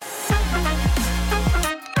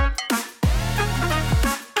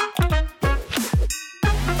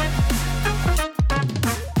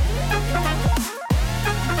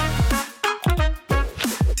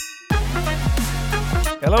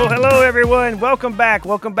doing? Welcome back.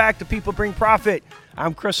 Welcome back to People Bring Profit.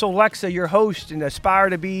 I'm Chris Olexa, your host and aspire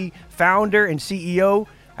to be founder and CEO.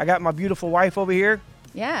 I got my beautiful wife over here.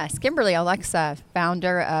 Yes, Kimberly Olexa,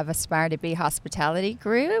 founder of Aspire to Be Hospitality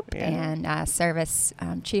Group and Service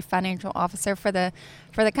Chief Financial Officer for the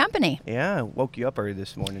company. Yeah, I woke you up early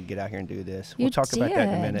this morning to get out here and do this. You We'll talk about that in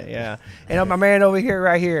a did. minute. Yeah. And my man over here,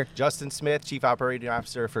 right here. Justin Smith, Chief Operating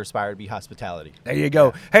Officer for Aspire to Be Hospitality. There you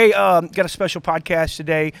go. Hey, got a special podcast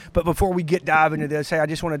today. But before we dive into this, hey, I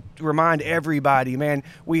just want to remind everybody, man,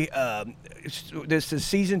 this is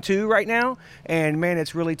season 2 right now, and man,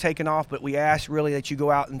 it's really taken off. But we ask really that you go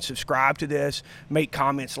out and subscribe to this, make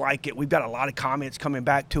comments, like it. We've got a lot of comments coming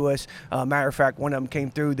back to us. Matter of fact, one of them came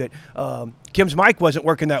through that Kim's mic wasn't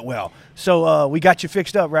working that well, so we got you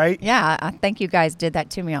fixed up, right? Yeah, I think you guys did that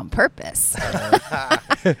to me on purpose.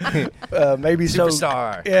 Maybe so.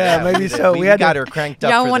 Superstar. Yeah, maybe so. We got her cranked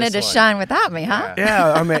up. Y'all for wanted this to one. shine without me, huh?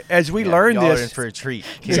 Yeah, I mean, as we learn y'all are in this, for a treat.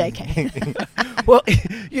 JK. well,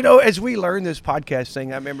 as we learn this podcast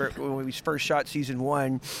thing, I remember when we first shot season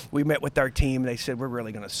 1, we met with our team. And they said, we're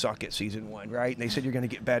really going to suck at season 1, right? And they said, you're going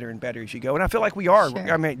to get better and better as you go. And I feel like we are.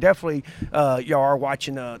 Sure. I mean, definitely y'all are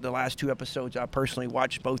watching the last 2 episodes. I personally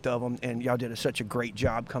watched both of them, and y'all did such a great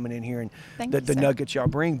job coming in here and Thank you, the sir. nuggets y'all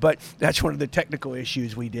bring. But that's one of the technical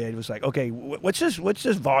issues we did. It was like, okay, what's this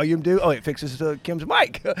volume do? Oh, it fixes Kim's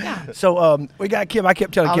mic. Yeah. So we got Kim. I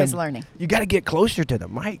kept telling Always Kim, learning. you got to get closer to the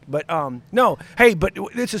mic. But no, hey, but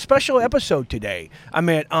it's a special episode today. I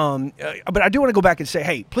mean, but I do want to go back and say,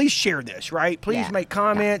 hey, please share this, right? Please Yeah. make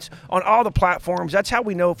comments on all the platforms. That's how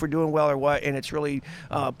we know if we're doing well or what, and it's really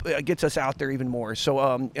gets us out there even more.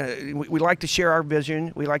 So we like to share our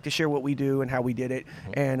vision. We like to share what we do and how we did it.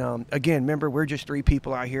 And again, remember, we're just 3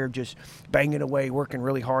 people out here just banging away, working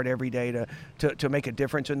really hard every day to make a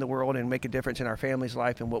difference in the world and make a difference in our family's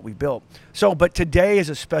life and what we built. So, but today is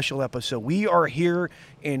a special episode. We are here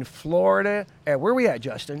in Florida. Where are we at,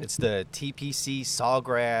 Justin? It's the TPC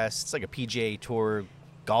Sawgrass. It's like a PGA Tour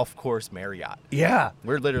golf course Marriott. Yeah.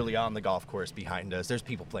 We're literally on the golf course behind us. There's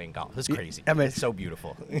people playing golf. It's crazy. I mean, it's so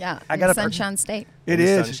beautiful. Yeah, I got up- Sunshine State. It In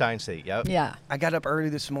the is. Sunshine State. Yep. Yeah. I got up early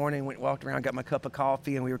this morning, walked around, got my cup of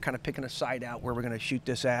coffee, and we were kind of picking a site out where we're going to shoot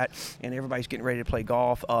this at, and everybody's getting ready to play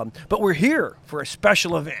golf. But we're here for a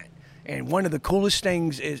special event. And one of the coolest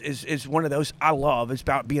things is one of those I love. It's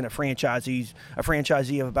about being a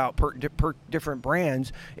franchisee of about per different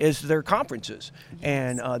brands is their conferences.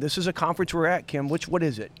 And this is a conference we're at, Kim. What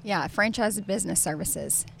is it? Yeah, Franchise Business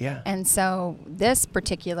Services. Yeah. And so this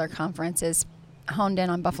particular conference is honed in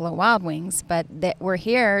on Buffalo Wild Wings, but we're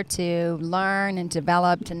here to learn and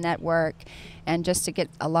develop, to network, and just to get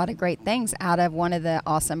a lot of great things out of one of the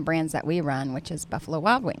awesome brands that we run, which is Buffalo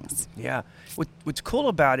Wild Wings. Yeah. What's cool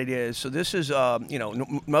about it is, so this is,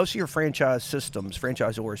 most of your franchise systems,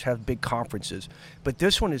 franchisors have big conferences, but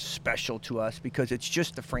this one is special to us because it's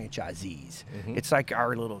just the franchisees. Mm-hmm. It's like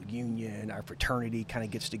our little union, our fraternity kind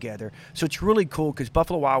of gets together. So it's really cool because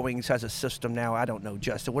Buffalo Wild Wings has a system now. I don't know,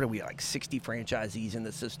 Justin, what are we, like 60 franchisees in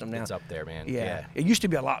the system now? It's up there, man. Yeah. It used to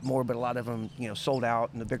be a lot more, but a lot of them, sold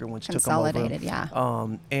out, and the bigger ones took them over. Consolidated,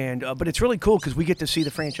 yeah. But it's really cool because we get to see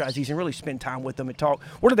the franchisees and really spend time with them and talk.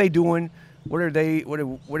 What are they doing? What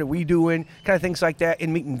are we doing? Kind of things like that,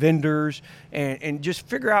 and meeting vendors and just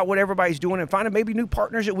figure out what everybody's doing and finding maybe new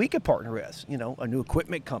partners that we could partner with. A new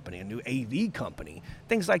equipment company, a new AV company,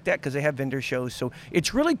 things like that, because they have vendor shows. So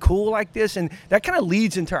it's really cool like this, and that kind of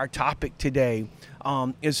leads into our topic today.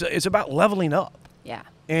 Is about leveling up. Yeah.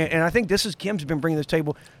 And I think this is Kim's been bringing this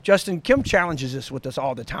table. Justin, Kim challenges this with us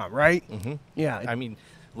all the time, right? Mm-hmm. Yeah. I mean,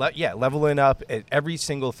 leveling up at every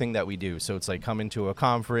single thing that we do. So it's like coming to a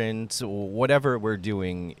conference, or whatever we're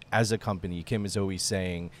doing as a company. Kim is always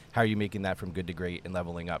saying, how are you making that from good to great and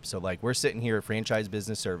leveling up? So like we're sitting here at Franchise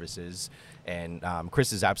Business Services, and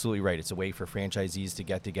Chris is absolutely right. It's a way for franchisees to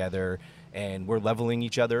get together, and we're leveling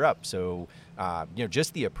each other up. So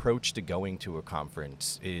just the approach to going to a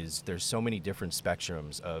conference is there's so many different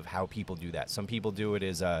spectrums of how people do that. Some people do it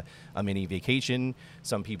as a mini vacation.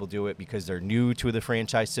 Some people do it because they're new to the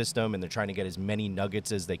franchise system and they're trying to get as many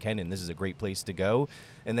nuggets as they can, and this is a great place to go.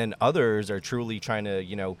 And then others are truly trying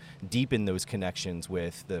to, deepen those connections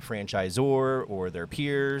with the franchisor or their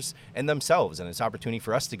peers and themselves. And it's an opportunity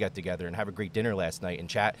for us to get together and have a great dinner last night and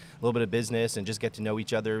chat a little bit of business and just get to know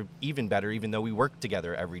each other even better, even though we work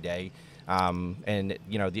together every day.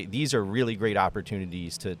 These are really great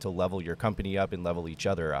opportunities to level your company up and level each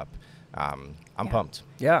other up. I'm pumped.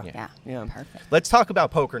 Yeah. Yeah. Perfect. Let's talk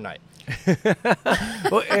about poker night.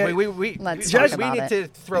 Well, Let's Judge, talk we about need it.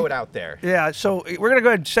 to throw it out there. Yeah, so we're going to go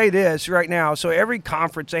ahead and say this right now. So every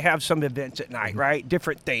conference, they have some events at night, right?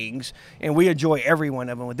 Different things, and we enjoy every one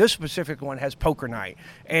of them. This specific one has poker night,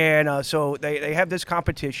 and so they have this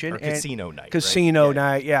competition. Or and casino night, right? Casino Yeah.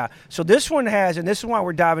 night, yeah. So this one has, and this is why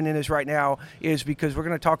we're diving in this right now, is because we're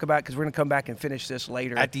going to talk about, because we're going to come back and finish this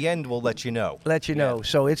later. At the end, we'll let you know. know.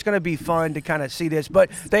 So it's going to be fun to kind of see this. But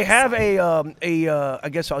they have I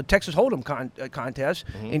guess a Texas Hold'em contest,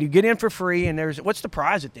 and you get in for free. And what's the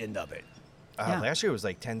prize at the end of it? Yeah. Last year it was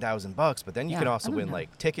like $10,000, but then you can Yeah, also I don't win know.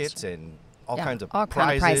 like tickets and all Yeah, kinds of all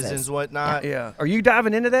kind of prizes prizes. and whatnot. Yeah. Are you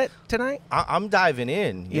diving into that tonight? I'm diving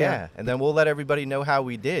in, Yeah. and then we'll let everybody know how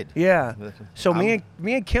we did. Yeah. So I'm-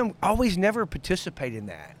 me and Kim always never participate in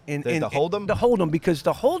that. In The Hold'em? The Hold'em, because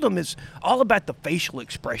the Hold'em is all about the facial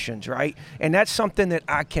expressions, right? And that's something that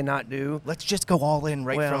I cannot do. Let's just go all in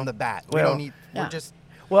right Well, from the bat. We well, don't need. Yeah. We're just.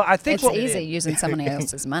 Well, I think It's what easy using someone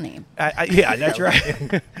else's money. Yeah, that's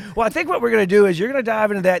right. Well, I think what we're going to do is you're going to dive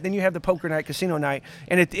into that. Then you have the poker night, casino night,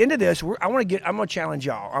 and at the end of this, I'm going to challenge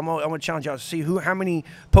y'all. I'm going to challenge y'all to see how many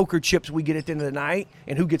poker chips we get at the end of the night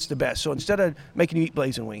and who gets the best. So instead of making you eat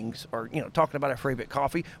blazing wings or talking about our favorite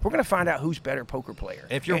coffee, we're going to find out who's better poker player.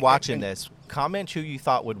 If you're watching this, comment who you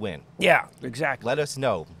thought would win. Yeah, exactly. Let us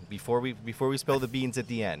know before we spill the beans at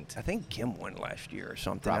the end. I think Kim won last year or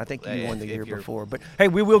something. I Probably. think you won the If year you're- before. But hey,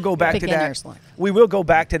 we will go back to Beginner's that. luck. We will go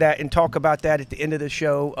back to that and talk about that at the end of the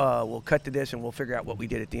show. We'll cut to this and we'll figure out what we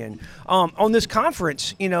did at the end. On this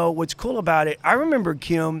conference, what's cool about it, I remember,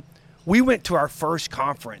 Kim, we went to our first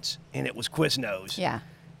conference and it was Quiznos. Yeah.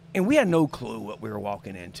 And we had no clue what we were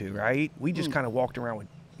walking into, right? We just kind of walked around with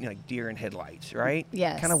like deer in headlights, right?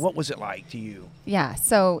 Yes. Kind of what was it like to you? Yeah,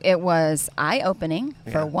 so it was eye-opening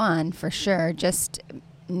Yeah. for one, for sure. Just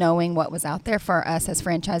knowing what was out there for us as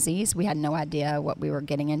franchisees, we had no idea what we were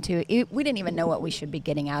getting into. We didn't even know what we should be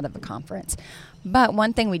getting out of the conference. But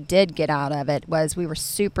one thing we did get out of it was we were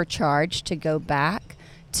supercharged to go back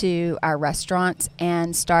to our restaurants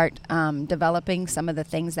and start developing some of the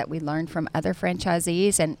things that we learned from other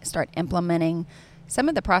franchisees and start implementing some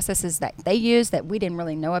of the processes that they use that we didn't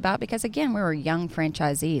really know about, because again, we were young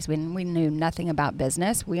franchisees. We knew nothing about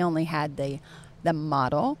business. We only had the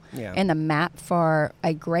model Yeah. and the map for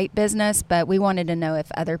a great business, but we wanted to know if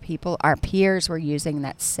other people, our peers, were using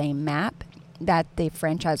that same map that the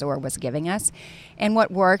franchisor was giving us and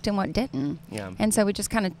what worked and what didn't. Yeah. And so we just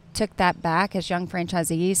kind of took that back as young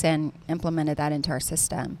franchisees and implemented that into our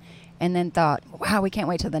system, and then thought, wow, we can't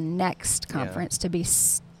wait till the next conference to be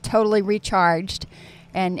totally recharged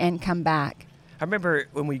and come back. I remember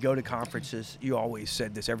when we go to conferences, you always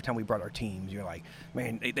said this every time we brought our teams. You're like,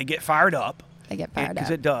 man, they get fired up. They get fired up.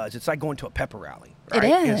 Because it does. It's like going to a pepper rally. It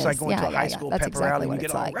Right? is. It's like going to a Yeah, high yeah, school yeah. That's pepper exactly rally. what And you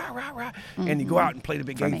it's get all like. rah, rah, rah. And you go out and play the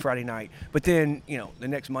big For game me. Friday night. But then, the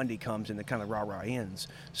next Monday comes and the kind of rah-rah ends.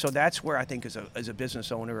 So that's where I think as a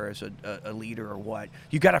business owner or as a leader or what,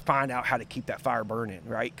 you got to find out how to keep that fire burning,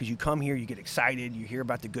 right? Because you come here, you get excited, you hear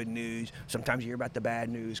about the good news. Sometimes you hear about the bad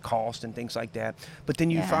news, cost and things like that. But then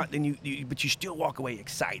but you still walk away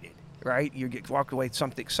excited. Right, you walk away with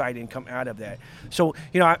something exciting come out of that. So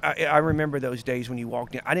I remember those days when you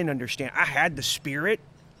walked in. I didn't understand. I had the spirit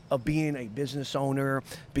of being a business owner,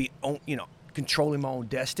 controlling my own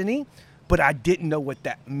destiny, but I didn't know what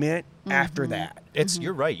that meant after that.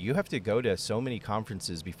 You're right. You have to go to so many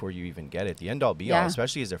conferences before you even get it. The end all be all, Yeah.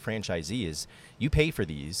 especially as a franchisee, is you pay for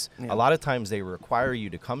these. Yeah. A lot of times they require you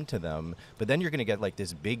to come to them, but then you're going to get like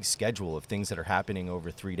this big schedule of things that are happening over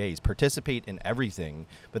 3 days. Participate in everything,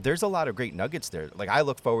 but there's a lot of great nuggets there. Like I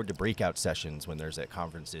look forward to breakout sessions when there's at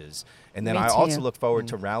conferences, and then Me I too. also look forward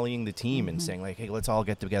to rallying the team and saying like, hey, let's all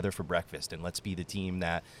get together for breakfast and let's be the team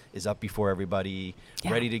that is up before everybody,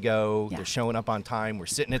 Yeah. ready to go. Yeah. They're showing up on time. We're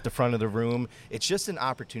sitting at the front of the room. It's just an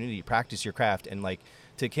opportunity to practice your craft. And like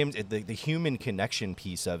to Kim's, the human connection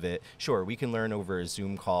piece of it, sure, we can learn over a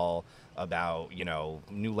Zoom call about,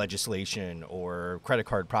 new legislation or credit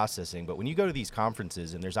card processing. But when you go to these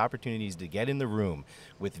conferences and there's opportunities to get in the room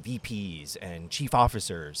with VPs and chief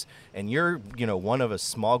officers, and you're, one of a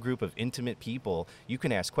small group of intimate people, you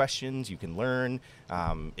can ask questions, you can learn.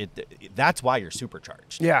 That's why you're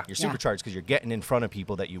supercharged. Yeah. You're Yeah. supercharged because you're getting in front of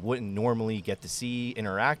people that you wouldn't normally get to see,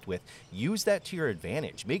 interact with. Use that to your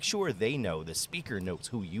advantage. Make sure they know, the speaker knows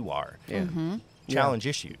who you are. Yeah. Challenge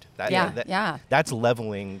issued. Yeah. That's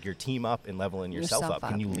leveling your team up and leveling yourself Yourself up.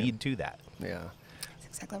 Can up. you lead to that? Yeah.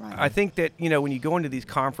 exactly right. I think that, when you go into these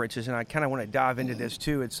conferences, and I kind of want to dive into this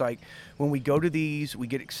too, it's like when we go to these, we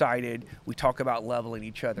get excited, we talk about leveling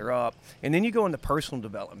each other up, and then you go into personal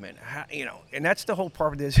development, and that's the whole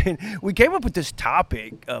part of this. And we came up with this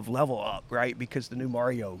topic of level up, right? Because the new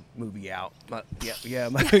Mario movie out. Yeah,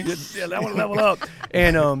 that one, level up.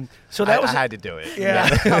 And so that I had to do it. Yeah.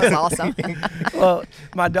 That was awesome. Well,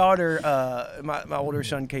 my daughter, my older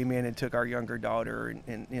son came in and took our younger daughter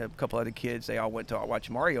and a couple other kids. They all went to watch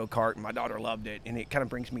Mario Kart, and my daughter loved it. And it kind of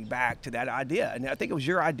brings me back to that idea. And I think it was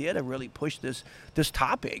your idea to really push this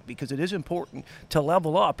topic, because it is important to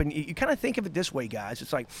level up. And you kind of think of it this way, guys.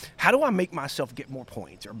 It's like, how do I make myself get more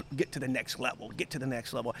points or get to the next level,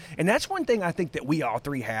 And that's one thing I think that we all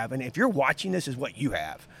three have. And if you're watching this, is what you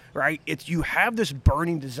have, right? It's you have this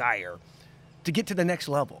burning desire to get to the next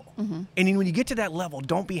level. Mm-hmm. And then when you get to that level,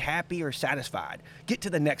 don't be happy or satisfied. Get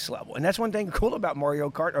to the next level. And that's one thing cool about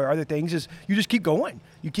Mario Kart or other things is you just keep going.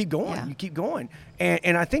 You keep going. Yeah. You keep going.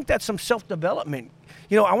 And I think that's some self-development.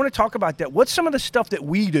 I want to talk about that. What's some of the stuff that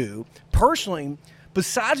we do personally,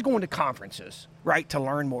 besides going to conferences, right, to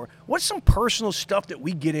learn more? What's some personal stuff that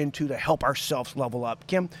we get into to help ourselves level up?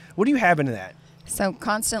 Kim, what do you have into that? So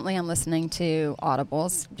constantly I'm listening to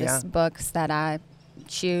audibles, just books that I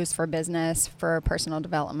choose for business, for personal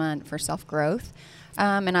development, for self-growth.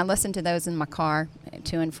 And I listen to those in my car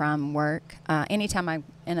to and from work. Anytime I'm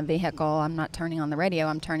in a vehicle, I'm not turning on the radio,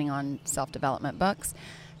 I'm turning on self-development books,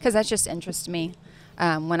 because that just interests me.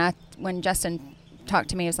 When Justin talked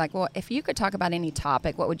to me, he was like, well, if you could talk about any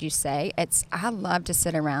topic, what would you say? I love to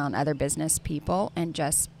sit around other business people and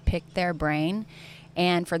just pick their brain,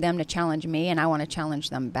 and for them to challenge me, and I want to challenge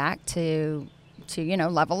them back to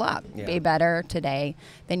level up, be better today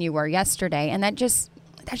than you were yesterday. And that's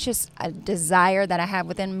just a desire that I have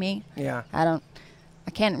within me. Yeah. I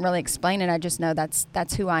can't really explain it. I just know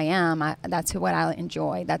that's who I am. That's what I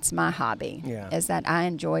enjoy. That's my hobby. Yeah. Is that I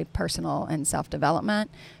enjoy personal and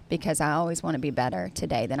self-development, because I always want to be better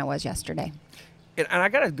today than I was yesterday. And I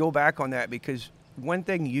got to go back on that, because one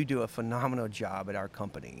thing you do a phenomenal job at our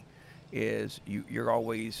company is you're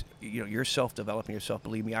always, you're self-developing yourself.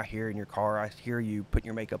 Believe me, I hear in your car, I hear you putting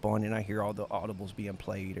your makeup on, and I hear all the audibles being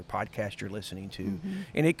played or podcasts you're listening to. Mm-hmm.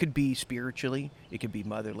 And it could be spiritually, it could be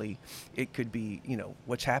motherly, it could be,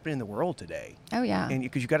 what's happening in the world today. Oh, yeah. And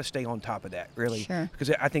because you got to stay on top of that, really. Sure. Because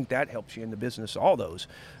I think that helps you in the business, all those.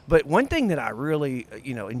 But one thing that I really,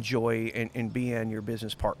 enjoy and being your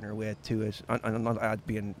business partner with, too, is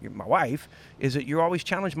being my wife, is that you always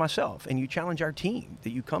challenge myself and you challenge our team, that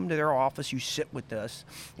you come to their office, you sit with us,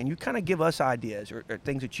 and you kind of give us ideas or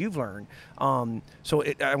things that you've learned. So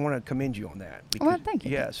I want to commend you on that. Because, well, thank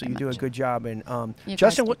you. Yeah, so you do a good job. And you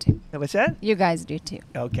Justin, guys do too. What's that? You guys do too.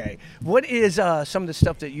 Okay. What is some of the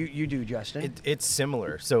stuff that you do, Justin? It's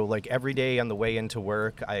similar. So like every day on the way into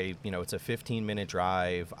work, it's a 15-minute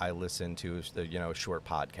drive. I listen to short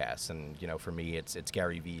podcasts, and for me it's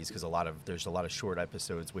Gary V's, because there's a lot of short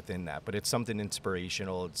episodes within that, but it's something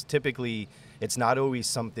inspirational. It's not always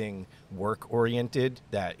something work oriented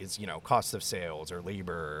that is cost of sales or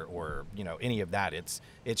labor or any of that. It's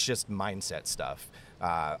just mindset stuff.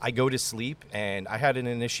 I go to sleep, and I had an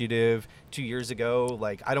initiative 2 years ago.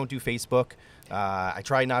 Like, I don't do Facebook. I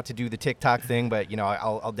try not to do the TikTok thing, but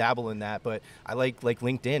I'll dabble in that. But I like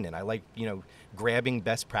LinkedIn, and I like grabbing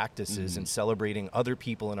best practices and celebrating other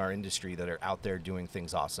people in our industry that are out there doing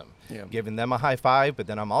things awesome. Yeah. Giving them a high five, but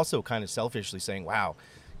then I'm also kind of selfishly saying, wow,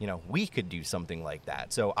 we could do something like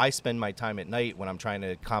that. So I spend my time at night when I'm trying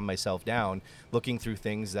to calm myself down, looking through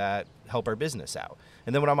things that help our business out.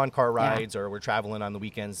 And then when I'm on car rides or we're traveling on the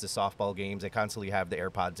weekends to softball games, I constantly have the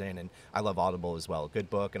AirPods in, and I love Audible as well. Good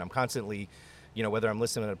book. And I'm constantly, whether I'm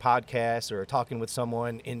listening to a podcast or talking with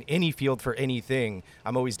someone in any field for anything,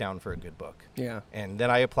 I'm always down for a good book. Yeah. And then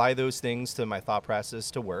I apply those things to my thought process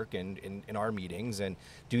to work and in our meetings, and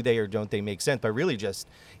do they or don't they make sense? But really just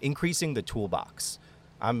increasing the toolbox.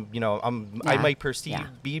 I might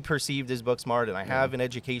be perceived as book smart, and I have an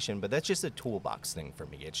education, but that's just a toolbox thing for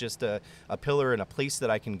me. It's just a pillar and a place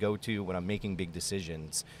that I can go to when I'm making big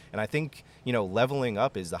decisions. And I think, leveling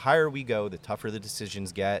up is the higher we go, the tougher the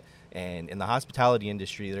decisions get. And in the hospitality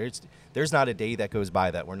industry, there's not a day that goes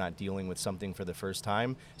by that we're not dealing with something for the first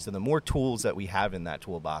time. So the more tools that we have in that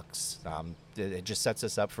toolbox, it just sets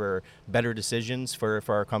us up for better decisions for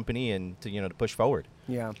our company and to push forward.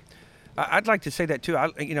 Yeah. I'd like to say that too.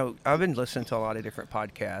 I've been listening to a lot of different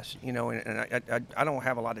podcasts, and I don't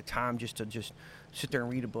have a lot of time just to sit there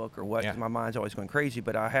and read a book or what. 'Cause my mind's always going crazy,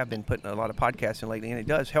 but I have been putting a lot of podcasts in lately, and it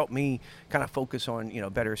does help me kind of focus on,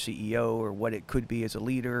 better CEO or what it could be as a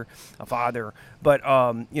leader, a father. But,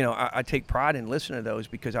 I take pride in listening to those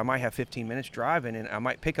because I might have 15 minutes driving and I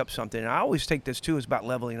might pick up something. And I always take this too, is about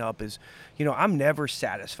leveling up is, I'm never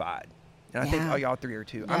satisfied. And I think y'all three are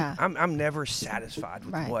too. Yeah. I'm never satisfied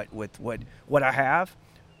with Right. what I have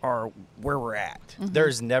or where we're at. Mm-hmm.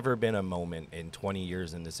 There's never been a moment in 20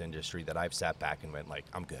 years in this industry that I've sat back and went like,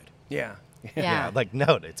 I'm good. Yeah. Yeah. Like,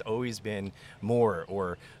 no, it's always been more,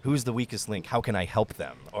 or who's the weakest link? How can I help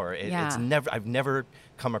them? Or it's never, I've never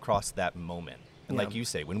come across that moment. And like you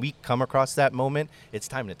say, when we come across that moment, it's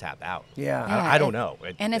time to tap out. Yeah. I don't know.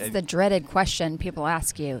 And it's the dreaded question people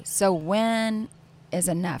ask you. So when is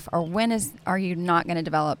enough? Or when are you not going to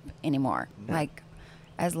develop anymore? Yeah. Like,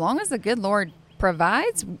 as long as the good Lord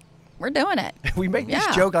provides, we're doing it. We make this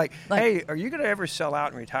Yeah. joke like, Like- hey, are you going to ever sell out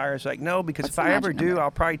and retire? It's like, no, because What's if the I ever magic do, number?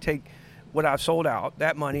 I'll probably take what I've sold out,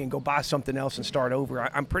 that money, and go buy something else and start over.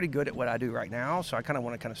 I'm pretty good at what I do right now, so I kind of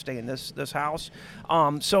want to stay in this house.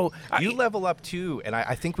 You level up too, and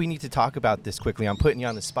I think we need to talk about this quickly. I'm putting you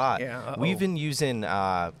on the spot. Yeah, we've been using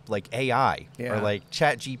like AI or like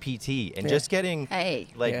Chat GPT and just getting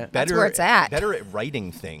like Yeah. better, That's where it's at. better at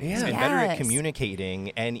writing things Yeah. and better at Yes.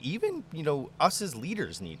 communicating. And even, us as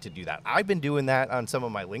leaders need to do that. I've been doing that on some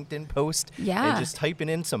of my LinkedIn posts Yeah. and just typing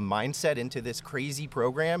in some mindset into this crazy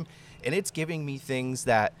program. And it's giving me things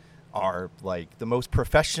that are like the most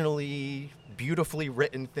professionally, beautifully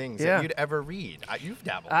written things that you'd ever read. You've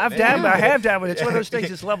dabbled. I have dabbled. It's one of those things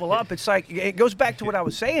that's level up. It's like, it goes back to what I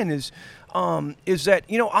was saying is that,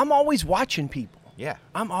 I'm always watching people. Yeah.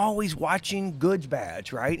 I'm always watching goods,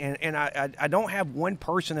 bads, right? And I don't have one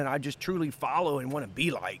person that I just truly follow and want to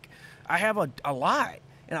be like. I have a lot.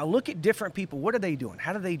 And I look at different people. What are they doing?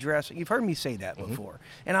 How do they dress? You've heard me say that before.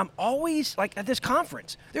 And I'm always, like at this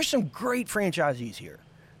conference, there's some great franchisees here,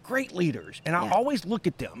 great leaders. And I always look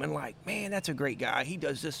at them and like, man, that's a great guy. He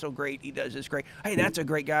does this so great. He does this great. Hey, that's a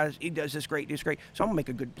great guy. He does this great. This great. So I'm going to make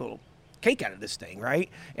a good little cake out of this thing, right?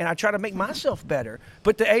 And I try to make myself better.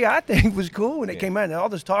 But the AI thing was cool when it came out. And all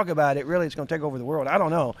this talk about it, really, it's going to take over the world. I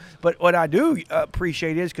don't know. But what I do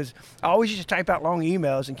appreciate is because I always used to type out long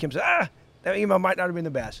emails and Kim said, that email might not have been the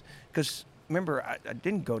best. Because remember, I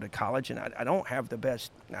didn't go to college and I don't have the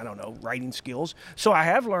best, writing skills. So I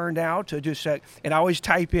have learned now to just say, and I always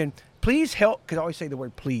type in, please help, because I always say the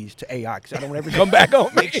word please to AI because I don't want to ever come back on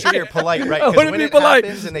me. Make sure you're polite, right? I Because wanna when be it polite.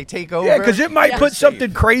 happens and they take over. Yeah, because it might put safe.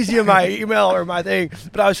 something crazy in my email or my thing.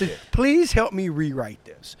 But I was saying, please help me rewrite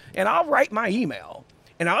this. And I'll write my email.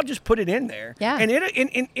 And I'll just put it in there. Yeah. And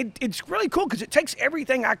it's really cool because it takes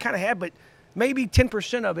everything I kind of had, but maybe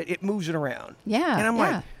 10% of it moves it around. Yeah, And I'm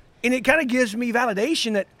yeah. like, and it kind of gives me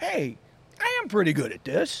validation that, hey, I am pretty good at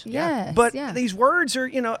this. Yes, But yeah. these words are,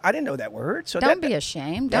 I didn't know that word. So Don't be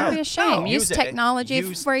ashamed. Don't Yeah. be ashamed. No, Use use it. technology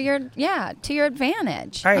Use- for to your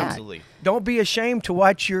advantage. Hey, Yeah. Absolutely. Don't be ashamed to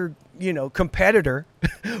watch your, competitor,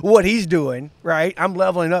 what he's doing, right? I'm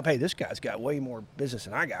leveling up. Hey, this guy's got way more business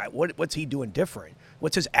than I got. What's he doing different?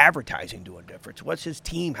 What's his advertising doing different? What's his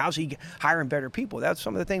team? How's he hiring better people? That's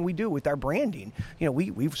some of the thing we do with our branding.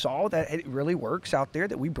 We saw that it really works out there,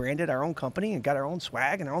 that we branded our own company and got our own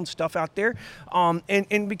swag and our own stuff out there.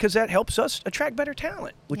 And because that helps us attract better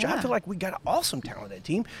talent, which I Yeah. feel like we got an awesome talented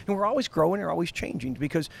team, and we're always growing and always changing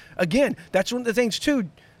because, again, that's one of the things too.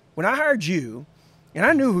 When I hired you, and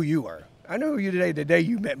I knew who you were. I knew you the day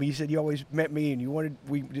you met me. You said you always met me, and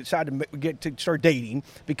we decided to start dating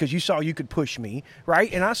because you saw you could push me, right?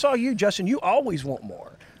 And I saw you, Justin. You always want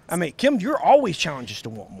more. I mean, Kim, you're always challenged us to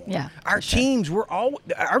want more. Yeah, Our for sure. teams,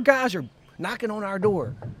 our guys are knocking on our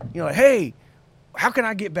door. Like, hey, how can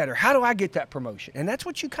I get better? How do I get that promotion? And that's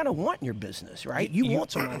what you kind of want in your business, right? You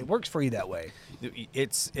want somebody that works for you that way.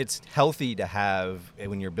 It's healthy to have,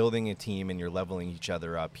 when you're building a team and you're leveling each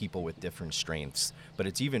other up, people with different strengths. But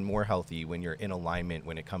it's even more healthy when you're in alignment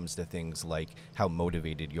when it comes to things like how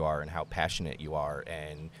motivated you are and how passionate you are,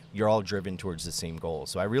 and you're all driven towards the same goal.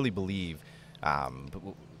 So I really believe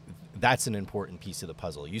that's an important piece of the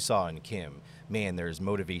puzzle. You saw in Kim, man, there's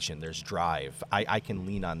motivation, there's drive. I can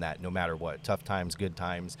lean on that no matter what, tough times, good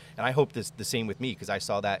times. And I hope the same with me, because I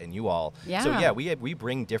saw that in you all. Yeah. So yeah, we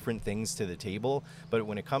bring different things to the table, but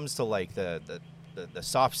when it comes to like the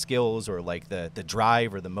soft skills or like the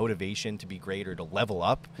drive or the motivation to be great or to level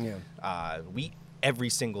up, every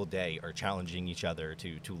single day are challenging each other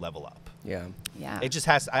to level up. Yeah. Yeah. It just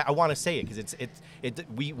has. I want to say it because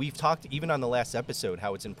we've talked even on the last episode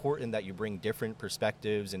how it's important that you bring different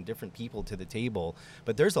perspectives and different people to the table.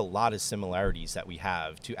 But there's a lot of similarities that we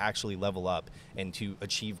have to actually level up and to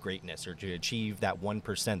achieve greatness or to achieve that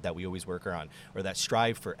 1% that we always work on or that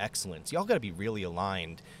strive for excellence. Y'all got to be really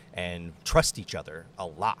aligned and trust each other a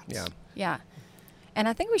lot. Yeah. Yeah. And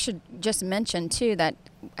I think we should just mention, too, that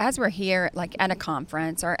as we're here, like at a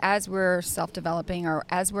conference, or as we're self-developing, or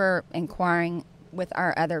as we're inquiring with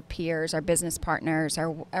our other peers, our business partners,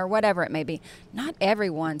 or whatever it may be, not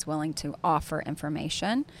everyone's willing to offer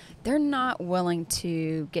information. They're not willing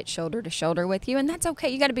to get shoulder to shoulder with you, and that's okay.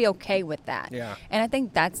 You got to be okay with that. Yeah. And I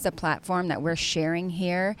think that's the platform that we're sharing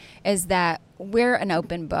here, is that we're an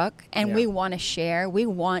open book, and Yeah. we want to share. We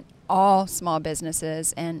want all small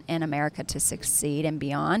businesses in America to succeed and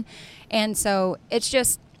beyond. And so it's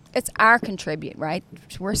our contribute, right?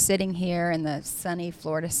 We're sitting here in the sunny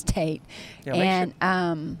Florida state, Yeah, make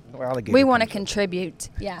and alligator we want to comes up. contribute.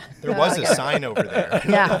 Yeah. There was a sign over there.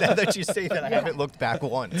 Yeah. that you say that I haven't looked back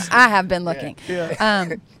once. I have been looking.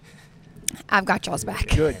 Yeah. I've got y'all's back.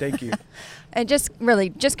 Good. Thank you. And just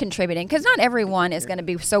contributing, because not everyone is going to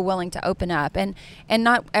be so willing to open up, and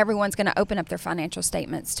not everyone's going to open up their financial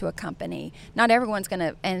statements to a company. Not everyone's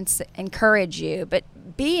going to encourage you, but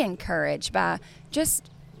be encouraged by just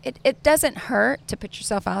it doesn't hurt to put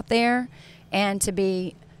yourself out there and to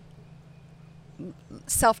be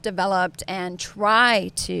self-developed and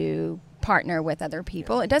try to partner with other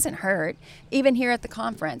people. It doesn't hurt. Even here at the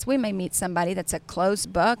conference, we may meet somebody that's a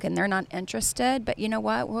closed book and they're not interested, but you know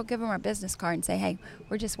what? We'll give them our business card and say, hey,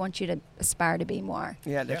 we just want you to aspire to be more.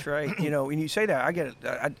 Yeah, that's right. You know, when you say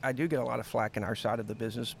that, I do get a lot of flack in our side of the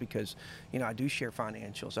business because, you know, I do share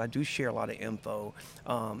financials. I do share a lot of info.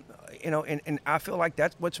 You know, and I feel like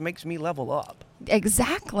that's what makes me level up.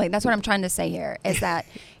 Exactly. That's what I'm trying to say here, is that,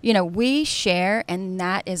 you know, we share, and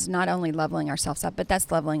that is not only leveling ourselves up, but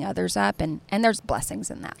that's leveling others up, and there's blessings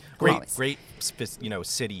in that. Great, you know,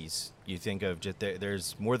 cities. You think of just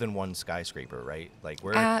there's more than one skyscraper, right? Like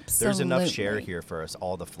there's enough share Absolutely. here for us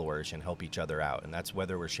all to flourish and help each other out. And that's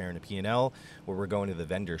whether we're sharing a P&L or we're going to the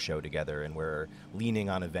vendor show together and we're leaning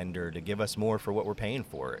on a vendor to give us more for what we're paying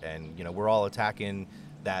for. And, you know, we're all attacking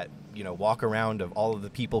that, you know, walk around of all of the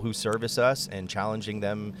people who service us and challenging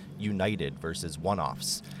them united versus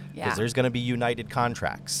one-offs. Yeah. Because there's going to be united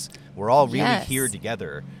contracts. We're all really Yes. here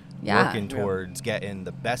together. Yeah. Working towards getting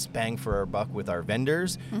the best bang for our buck with our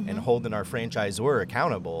vendors and holding our franchisor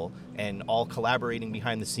accountable and all collaborating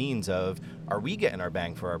behind the scenes of, are we getting our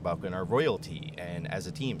bang for our buck and our royalty and as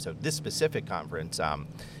a team? So this specific conference,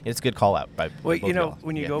 it's a good call out by Well, both you know, y'all.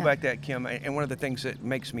 when you Yeah. go back to that, Kim, and one of the things that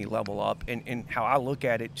makes me level up and how I look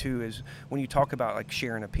at it too is when you talk about like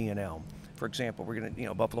sharing a P&L. For example, we're going to, you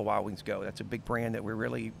know, Buffalo Wild Wings Go. That's a big brand that we're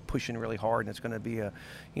really pushing really hard, and it's going to be a,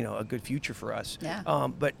 you know, a good future for us. Yeah.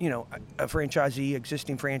 But you know, a franchisee,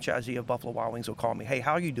 existing franchisee of Buffalo Wild Wings will call me, hey,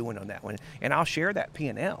 how are you doing on that one? And I'll share that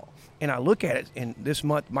P&L. And I look at it, and this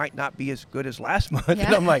month might not be as good as last month. Yeah.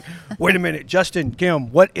 And I'm like, wait a minute, Justin,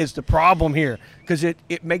 Kim, what is the problem here? Because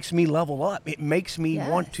it makes me level up. It makes me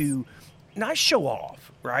want Yes. to not show off,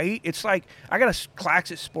 right? It's like I got a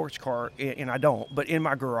Claxit sports car, and I don't, but in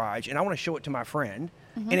my garage, and I want to show it to my friend,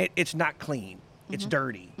 and it's not clean. It's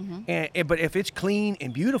dirty. But if it's clean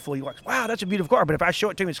and beautiful, you're like, wow, that's a beautiful car. But if I show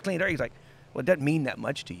it to him, it's clean and dirty, he's like, well, it doesn't mean that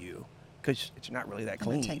much to you because it's not really that I'm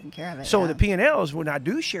clean. taking care of it, So yeah. the P&Ls, when I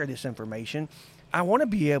do share this information, I want to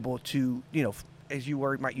be able to, you know, as you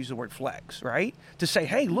might use the word flex, right? To say,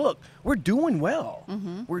 hey, look, we're doing well.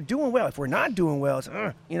 We're doing well. If we're not doing well, it's,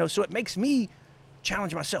 you know, so it makes me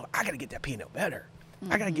challenge myself. I got to get that P&L better.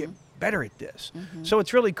 I got to get better at this. So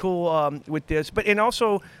it's really cool with this. But, and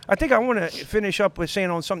also, I think I want to finish up with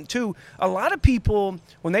saying on something too. A lot of people,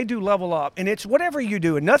 when they do level up, and it's whatever you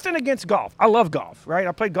do, and nothing against golf. I love golf, right?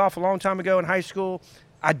 I played golf a long time ago in high school.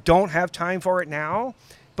 I don't have time for it now.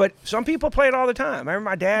 But some people play it all the time. I remember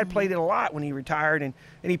my dad played it a lot when he retired, and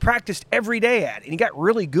he practiced every day at it, and he got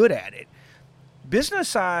really good at it. Business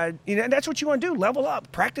side, you know, that's what you want to do, level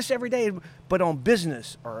up, practice every day. But on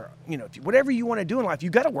business or, you know, whatever you want to do in life, you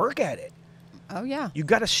got to work at it. Oh, yeah. You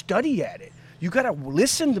got to study at it. You got to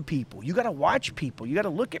listen to people. You got to watch people. You got to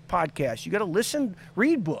look at podcasts. You got to listen,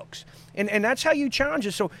 read books. And that's how you challenge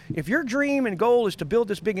it. So if your dream and goal is to build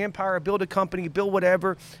this big empire, build a company, build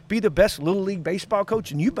whatever, be the best Little League baseball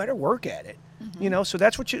coach, and you better work at it. You know, so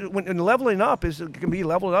that's what you, when leveling up is, it can be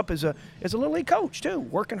leveled up as a Little League coach too,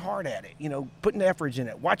 working hard at it, you know, putting the efforts in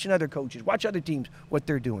it, watching other coaches, watch other teams, what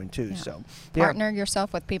they're doing too. Yeah. So, Partner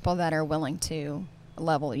yourself with people that are willing to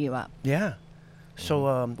level you up. Yeah.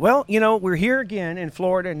 So, well, you know, we're here again in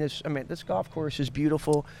Florida, and this golf course is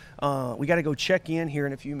beautiful. We got to go check in here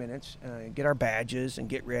in a few minutes, get our badges, and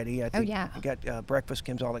get ready. I think we got breakfast.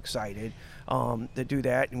 Kim's all excited to do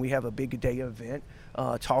that, and we have a big day event.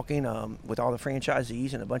 Talking with all the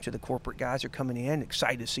franchisees, and a bunch of the corporate guys are coming in.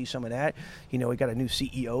 Excited to see some of that. You know, we got a new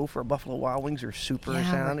CEO for Buffalo Wild Wings. They're super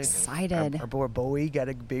excited. Our boy Bowie got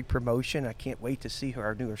a big promotion. I can't wait to see who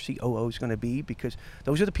our new COO is going to be, because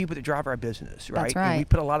those are the people that drive our business, right? That's right. And we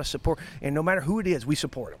put a lot of support, and no matter who it is, we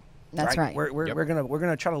support them. That's right. We're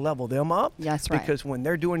gonna try to level them up. That's right. Because when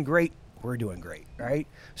they're doing great, we're doing great, right?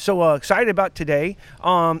 So excited about today.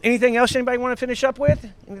 Anything else anybody want to finish up with?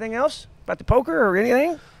 Anything else about the poker or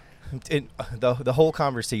anything? The whole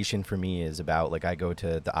conversation for me is about, like, I go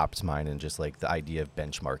to the ops mind and just like the idea of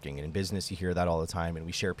benchmarking. And in business, you hear that all the time, and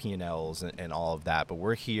we share P&Ls and all of that. But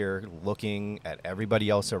we're here looking at everybody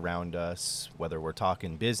else around us, whether we're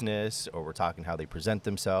talking business or we're talking how they present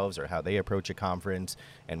themselves or how they approach a conference.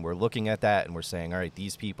 And we're looking at that and we're saying, all right,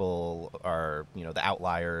 these people are, you know, the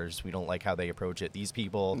outliers. We don't like how they approach it. These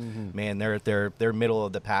people, man, they're middle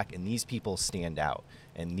of the pack, and these people stand out.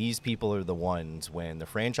 And these people are the ones when the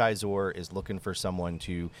franchisor is looking for someone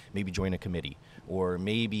to maybe join a committee, or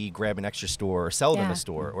maybe grab an extra store or sell them a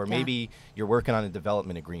store, or maybe you're working on a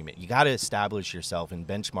development agreement. You got to establish yourself in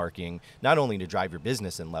benchmarking, not only to drive your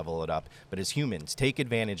business and level it up, but as humans, take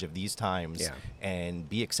advantage of these times and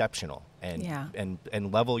be exceptional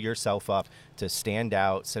and level yourself up to stand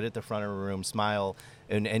out, sit at the front of a room, smile,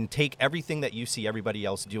 and take everything that you see everybody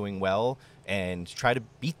else doing well and try to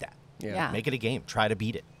beat that. Make it a game. Try to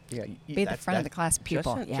beat it. Yeah, be the front of the class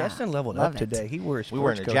pupil. Justin leveled up today. He wore a sports we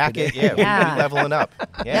were in a coat jacket. Today. We're leveling up.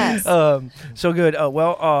 Yes. So good.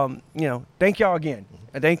 You know, thank y'all again.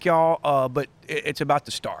 Thank y'all. But it's about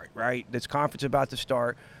to start, right? This conference is about to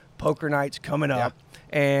start. Poker night's coming up,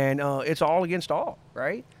 and it's all against all,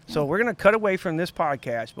 right? So we're going to cut away from this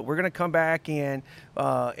podcast, but we're going to come back in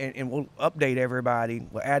and we'll update everybody.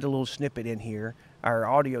 We'll add a little snippet in here. Our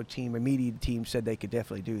audio team and media team said they could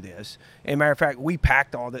definitely do this. And matter of fact, they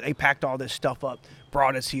packed all this stuff up,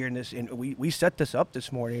 brought us here, and we set this up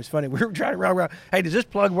this morning. It's funny. We were trying to run around. Hey, does this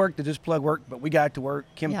plug work? Does this plug work? But we got it to work.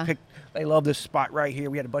 Kim picked. They love this spot right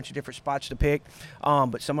here. We had a bunch of different spots to pick,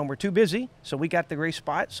 but some of them were too busy, so we got the great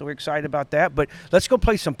spot. So we're excited about that. But let's go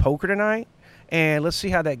play some poker tonight, and let's see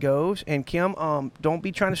how that goes. And Kim, don't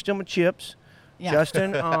be trying to steal my chips. Yeah.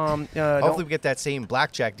 Justin, hopefully we get that same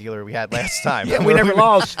blackjack dealer we had last time. We never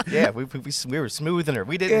lost. We were smoothing her.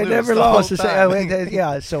 We didn't lose. Never lost. So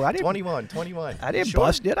I didn't. 21. I didn't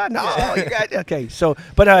bust, did I? No. Okay. So,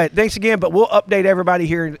 but thanks again. But we'll update everybody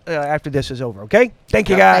here after this is over. Okay. Thank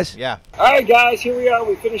you, guys. Yeah. All right, guys. Here we are.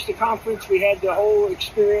 We finished the conference. We had the whole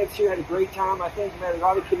experience here. Had a great time. I think we had a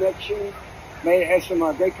lot of connection. Had some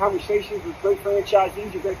great conversations with great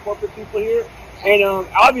franchisees and great corporate people here. And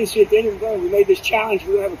obviously, at the end of the day, we made this challenge.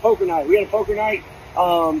 We're going to have a poker night. We had a poker night,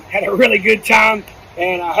 had a really good time,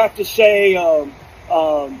 and I have to say I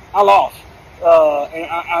lost. And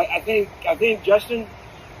I think, Justin?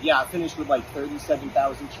 Yeah, I finished with like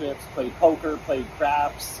 37,000 chips, played poker, played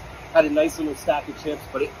craps, had a nice little stack of chips,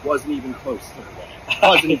 but it wasn't even close to the win. It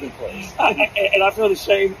wasn't even close. And I feel the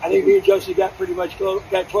same. I think me and Justin got pretty much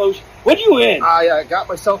got close. What did you win? I got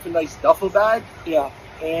myself a nice duffel bag. Yeah,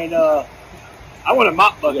 and I want a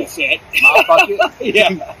mop bucket set. Mop bucket? Yeah.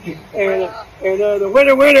 And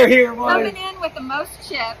the winner here was... Coming in with the most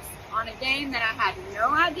chips on a game that I had no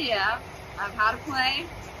idea of how to play,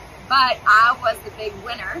 but I was the big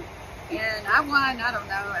winner. And I won, I don't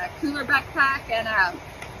know, a cooler backpack and a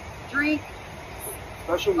drink,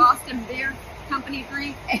 Special Boston Beer Company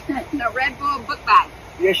drink, and a Red Bull book bag.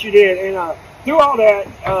 Yes, you did. And through all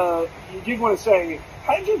that, you did want to say,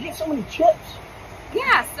 how did you get so many chips?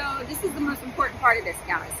 Yeah, so this is the most important part of this,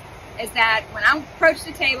 guys, is that when I approached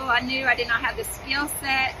the table, I knew I did not have the skill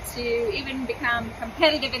set to even become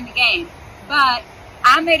competitive in the game. But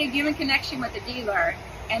I made a human connection with the dealer,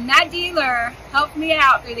 and that dealer helped me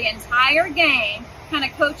out through the entire game, kind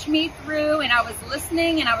of coached me through, and I was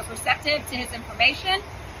listening and I was receptive to his information,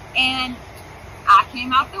 and I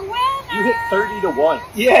came out the winner. You hit 30-1.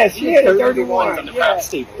 Yes, you hit 30-1 on the craps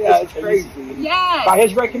table. Yeah, it's crazy. Yes. By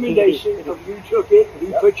his recommendation, you took it.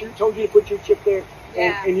 He told you to put your chip there,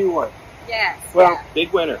 and you won. Yes. Well,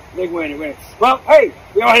 big winner. Big winner. Well, hey,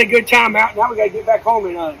 we all had a good time out. Now we got to get back home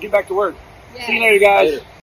and get back to work. Yes. See you later, guys. Later.